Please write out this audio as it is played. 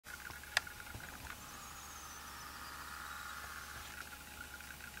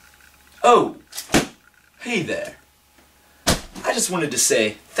Oh, hey there. I just wanted to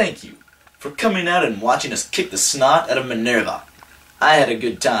say thank you for coming out and watching us kick the snot out of Minerva. I had a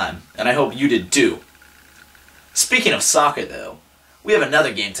good time, and I hope you did too. Speaking of soccer though, we have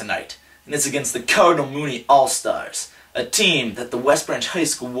another game tonight, and it's against the Cardinal Mooney All-Stars, a team that the West Branch High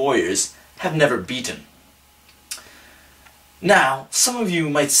School Warriors have never beaten. Now, some of you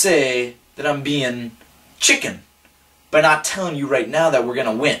might say that I'm being chicken by not telling you right now that we're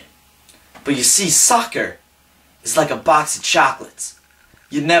gonna win. But you see, soccer is like a box of chocolates.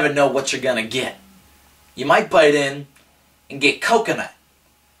 You never know what you're gonna get. You might bite in and get coconut,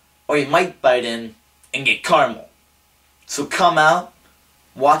 or you might bite in and get caramel. So come out,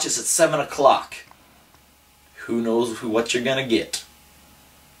 watch us at 7 o'clock. Who knows what you're gonna get.